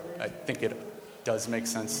so I think it does make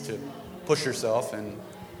sense to push yourself and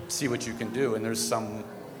see what you can do. And there's some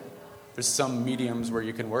mediums where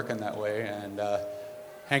you can work in that way. And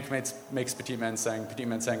Hank makes Petit Manseng. Petit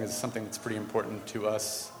Manseng is something that's pretty important to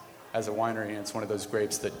us as a winery, and it's one of those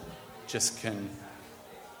grapes that just can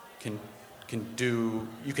do.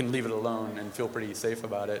 You can leave it alone and feel pretty safe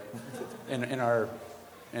about it, in our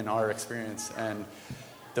experience. And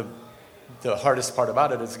the hardest part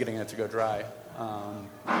about it is getting it to go dry.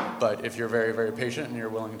 But if you're very, very patient and you're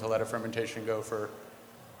willing to let a fermentation go for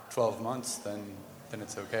 12 months, then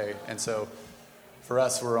it's okay. And so for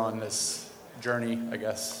us, we're on this journey, I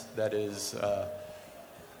guess, that is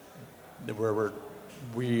where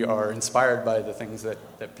we are inspired by the things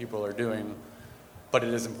that people are doing, but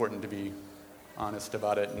it is important to be honest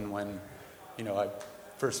about it. And when I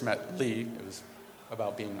first met Lee, it was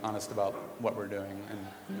about being honest about what we're doing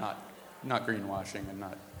and not greenwashing and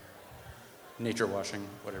not nature washing,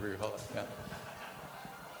 whatever you call it. Yeah.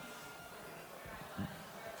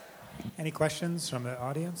 Any questions from the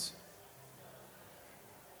audience?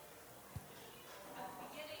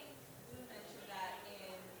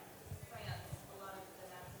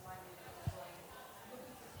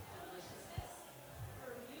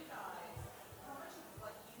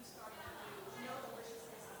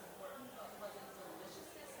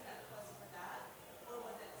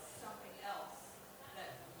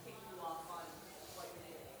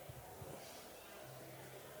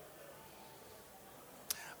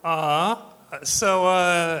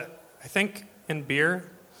 I think in beer,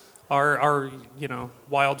 our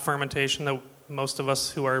wild fermentation that most of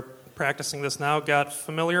us who are practicing this now got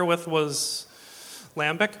familiar with was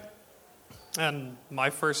lambic. And my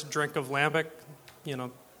first drink of lambic,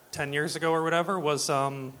 10 years ago or whatever, was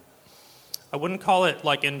I wouldn't call it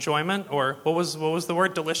like enjoyment or what was the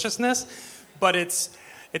word, deliciousness, but it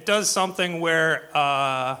does something where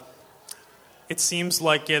it seems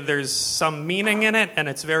like there's some meaning in it and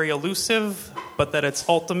it's very elusive, but that it's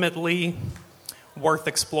ultimately worth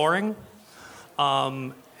exploring.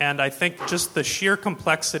 And I think just the sheer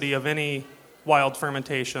complexity of any wild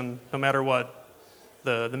fermentation, no matter what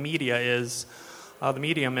the medium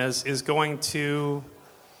is going to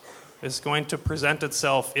present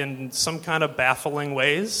itself in some kind of baffling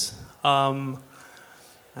ways.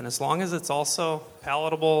 And as long as it's also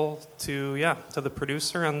palatable to the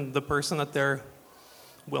producer and the person that they're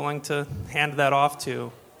willing to hand that off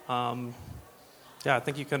to, I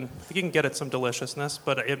think you can get at some deliciousness,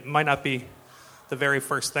 but it might not be the very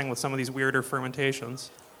first thing with some of these weirder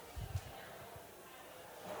fermentations.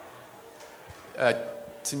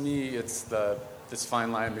 To me, it's this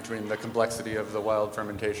fine line between the complexity of the wild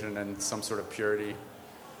fermentation and some sort of purity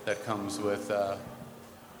that comes with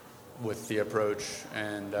the approach.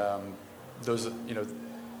 And those are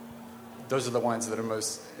the wines that are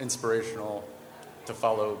most inspirational to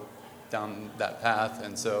follow down that path.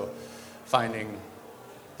 And so finding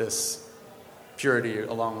this purity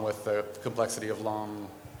along with the complexity of long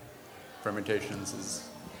fermentations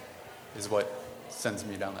is what sends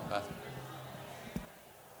me down that path.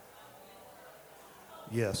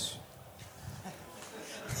 Yes.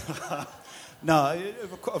 No,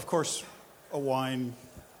 of course, a wine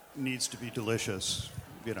needs to be delicious,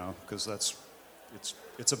 because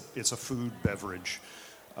it's a food beverage.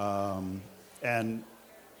 And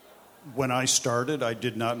when I started, I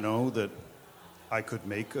did not know that I could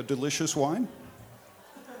make a delicious wine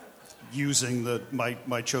using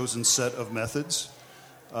my chosen set of methods.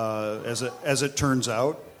 As it turns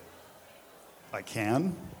out, I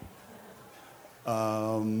can.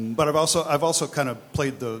 But I've also kind of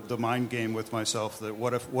played the mind game with myself that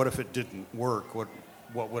what if it didn't work?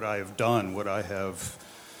 What would I have done? Would I have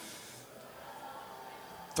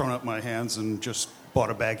thrown up my hands and just bought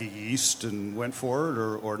a bag of yeast and went for it,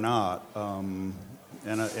 or not? And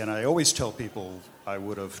I always tell people I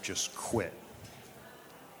would have just quit.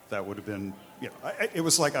 That would have been, it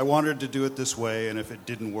was like I wanted to do it this way, and if it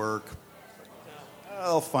didn't work,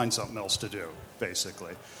 I'll find something else to do,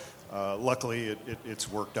 basically. Luckily,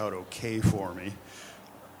 it's worked out okay for me.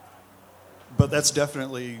 But that's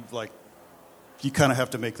definitely, you kind of have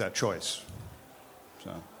to make that choice.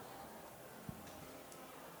 So.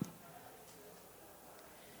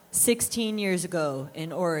 16 years ago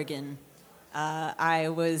in Oregon, I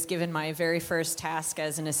was given my very first task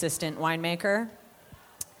as an assistant winemaker.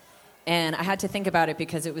 And I had to think about it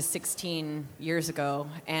because it was 16 years ago.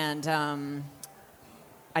 And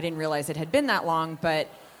I didn't realize it had been that long, but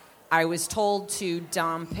I was told to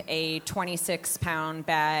dump a 26-pound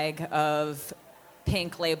bag of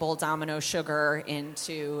pink label Domino sugar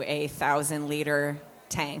into a 1,000-liter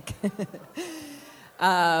tank,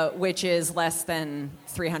 which is less than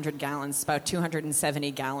 300 gallons, about 270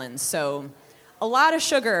 gallons. So a lot of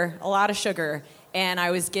sugar. And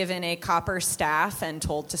I was given a copper staff and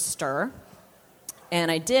told to stir. And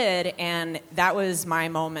I did, and that was my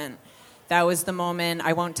moment. That was the moment.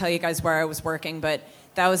 I won't tell you guys where I was working, but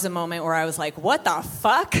that was the moment where I was like, what the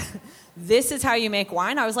fuck? This is how you make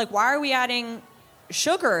wine? I was like, why are we adding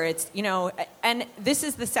sugar? It's, and this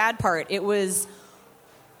is the sad part. It was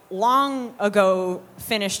long ago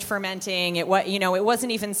finished fermenting. It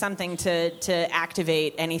wasn't even something to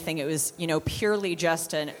activate anything. It was, purely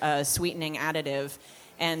just a sweetening additive.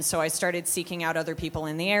 And so I started seeking out other people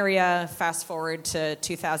in the area. Fast forward to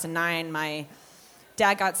 2009, my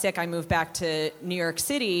dad got sick. I moved back to New York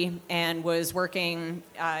City and was working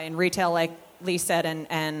in retail, like Lee said,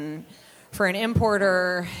 and for an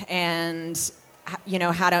importer, and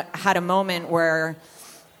had a moment where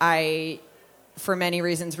I, for many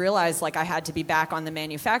reasons, realized like I had to be back on the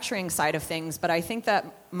manufacturing side of things. But I think that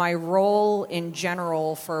my role in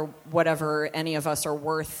general, for whatever any of us are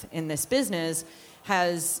worth in this business,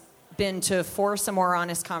 has been to force a more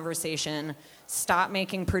honest conversation, stop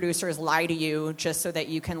making producers lie to you just so that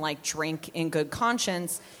you can like drink in good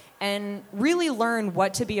conscience, and really learn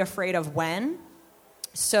what to be afraid of when.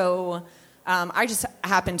 So I just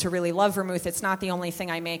happen to really love vermouth. It's not the only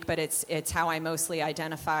thing I make, but it's how I mostly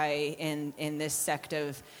identify in this sect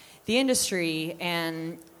of the industry.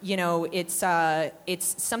 And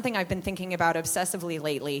it's something I've been thinking about obsessively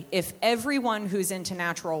lately. If everyone who's into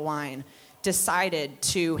natural wine decided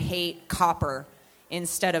to hate copper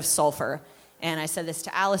instead of sulfur, and I said this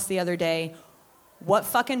to Alice the other day, what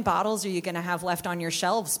fucking bottles are you going to have left on your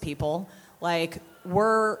shelves, people? Like,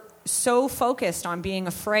 we're so focused on being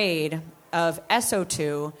afraid of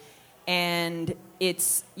SO2, and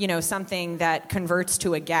it's, something that converts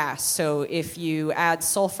to a gas. So if you add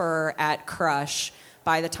sulfur at crush,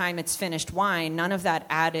 by the time it's finished wine, none of that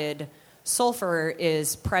added sulfur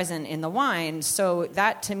is present in the wine. So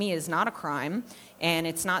that, to me, is not a crime. And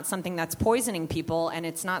it's not something that's poisoning people, and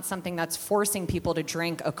it's not something that's forcing people to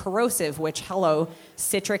drink a corrosive, which,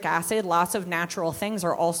 citric acid, lots of natural things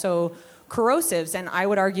are also corrosives. And I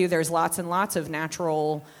would argue there's lots and lots of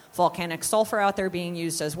natural volcanic sulfur out there being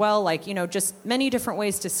used as well. Like, just many different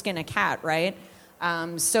ways to skin a cat, right?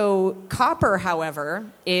 So copper, however,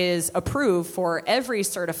 is approved for every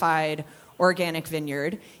certified organic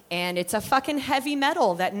vineyard, and it's a fucking heavy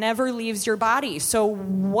metal that never leaves your body. So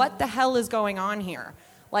what the hell is going on here?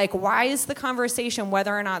 Like, why is the conversation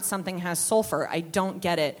whether or not something has sulfur? I don't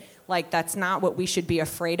get it. Like, that's not what we should be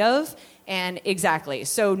afraid of. And exactly.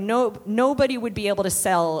 So nobody would be able to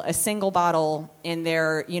sell a single bottle in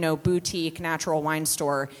their, boutique natural wine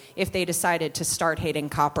store if they decided to start hating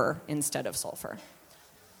copper instead of sulfur.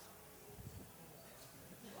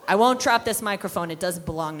 I won't drop this microphone. It doesn't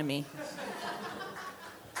belong to me.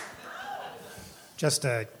 Just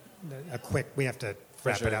a quick, we have to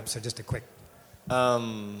wrap it up, so just a quick.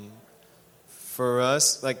 For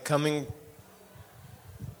us, like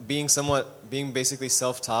being basically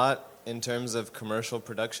self-taught in terms of commercial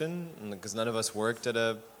production, because none of us worked at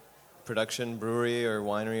a production brewery or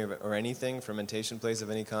winery or anything, fermentation place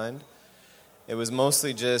of any kind. It was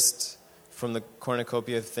mostly just from the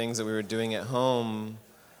cornucopia of things that we were doing at home,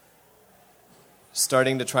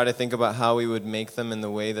 starting to try to think about how we would make them in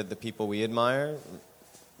the way that the people we admire,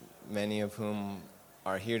 many of whom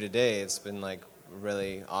are here today. It's been like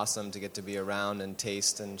really awesome to get to be around and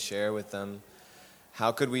taste and share with them.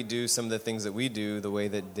 How could we do some of the things that we do the way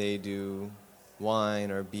that they do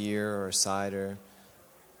wine or beer or cider?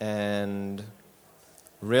 And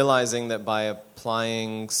realizing that by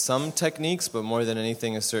applying some techniques, but more than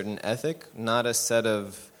anything a certain ethic, not a set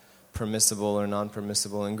of permissible or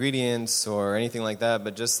non-permissible ingredients or anything like that,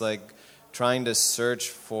 but just like trying to search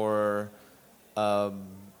for a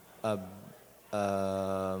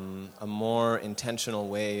more intentional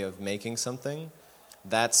way of making something.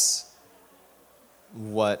 That's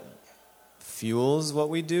what fuels what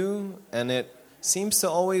we do, and it seems to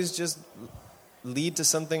always just lead to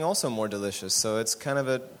something also more delicious. So it's kind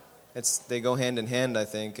of they go hand in hand, I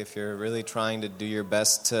think, if you're really trying to do your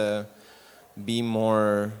best to be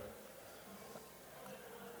more,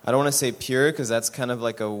 I don't want to say pure, because that's kind of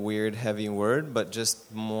like a weird, heavy word, but just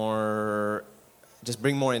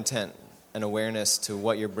bring more intent and awareness to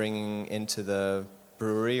what you're bringing into the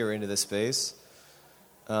brewery or into the space.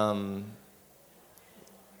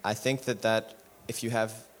 I think that if you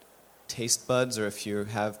have taste buds, or if you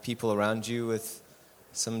have people around you with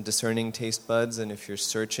some discerning taste buds, and if you're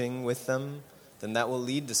searching with them, then that will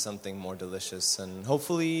lead to something more delicious, and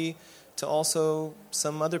hopefully to also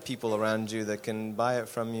some other people around you that can buy it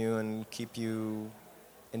from you and keep you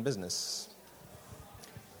in business.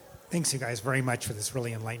 Thanks, you guys, very much for this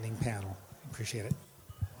really enlightening panel. Appreciate it.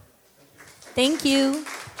 Thank you.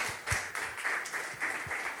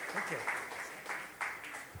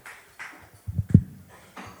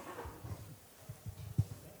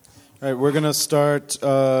 All right, we're going to start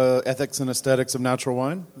Ethics and Aesthetics of Natural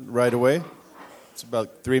Wine right away. It's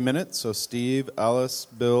about 3 minutes. So Steve, Alice,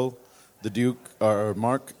 Bill, the Duke, or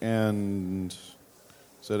Mark, and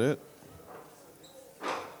is that it?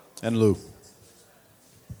 And Lou.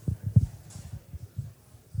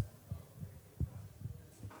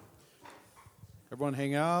 Everyone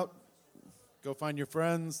hang out. Go find your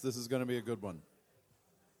friends. This is going to be a good one.